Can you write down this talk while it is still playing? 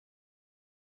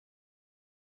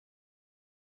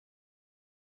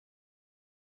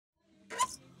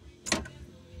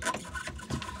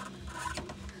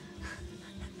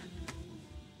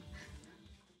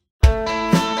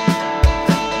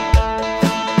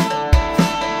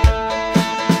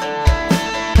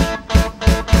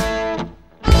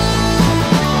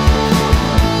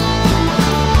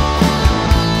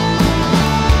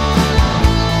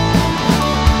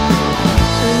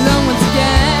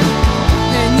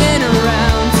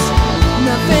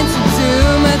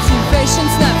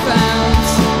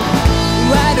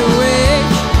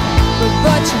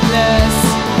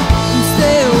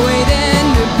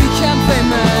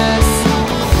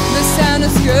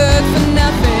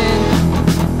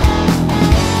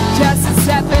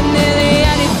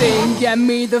Get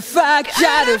me the fuck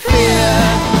out of here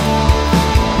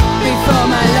before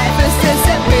my life has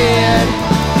disappeared.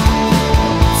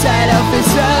 Tired of these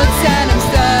roads and I'm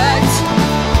stuck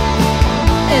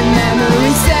in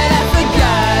memories that I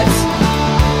forgot.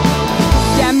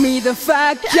 Get me the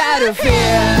fuck out of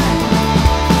here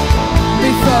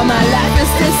before my life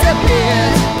has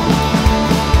disappeared.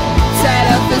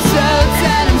 Tired of these roads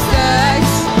and I'm stuck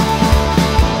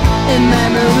in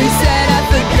memories that I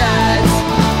forgot.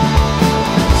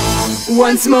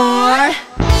 Once more.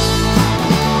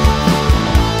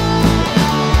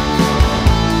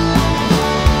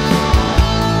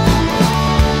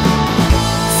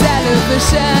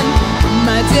 Television,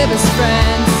 my dearest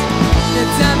friends,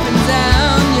 it's up and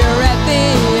down, you're at the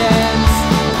end.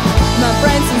 My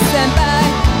friends in standby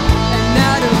and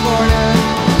out of order.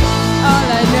 All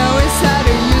I know is how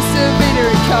to use the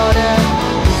video recorder.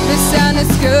 This sound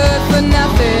is good for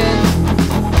nothing,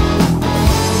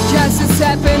 just it's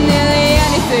happened nearly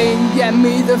anything. Get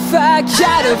me the fuck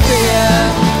out of here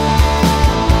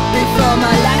before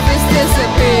my life has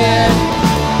disappeared.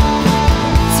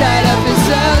 Tired of these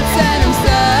roads and I'm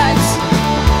stuck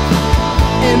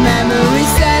in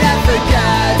memories that I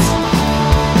forgot.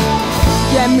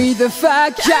 Get me the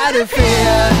fuck out of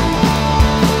here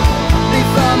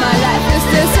before my life has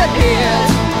disappeared.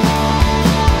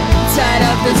 Tired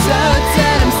of these roads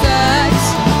and I'm stuck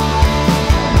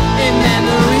in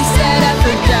memories that I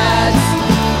forgot.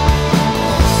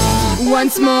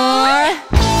 Once more.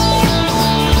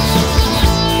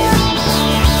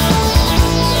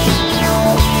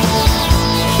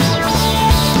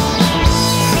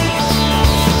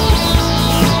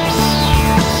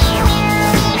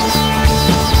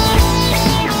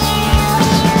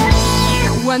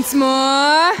 Once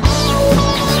more.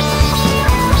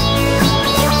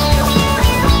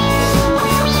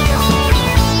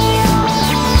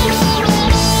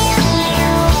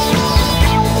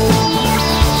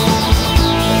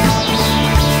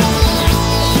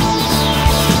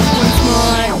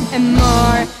 And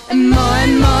more, and more,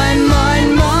 and more, and more,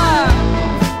 and more.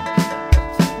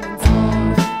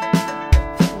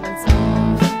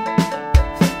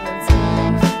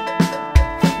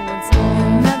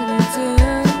 Another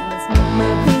tune,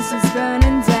 my piece is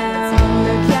burning down.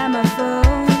 Look at my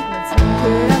phone,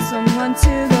 could ask someone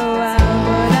to go out,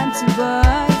 but I'm too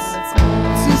bored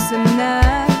to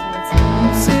snap. I'm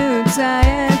too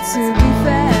tired to be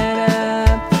fed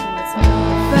up.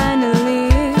 Finally,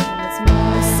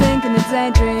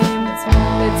 daydream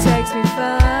that takes me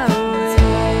far away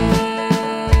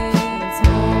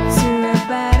to a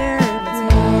better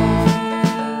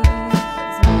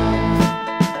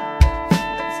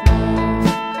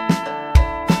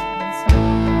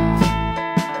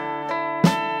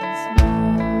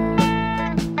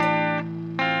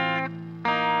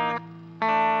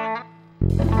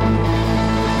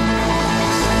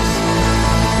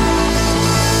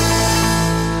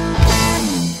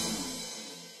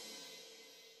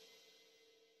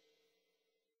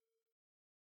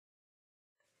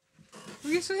Wo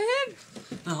gehst du hin?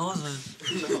 Nach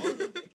Hause.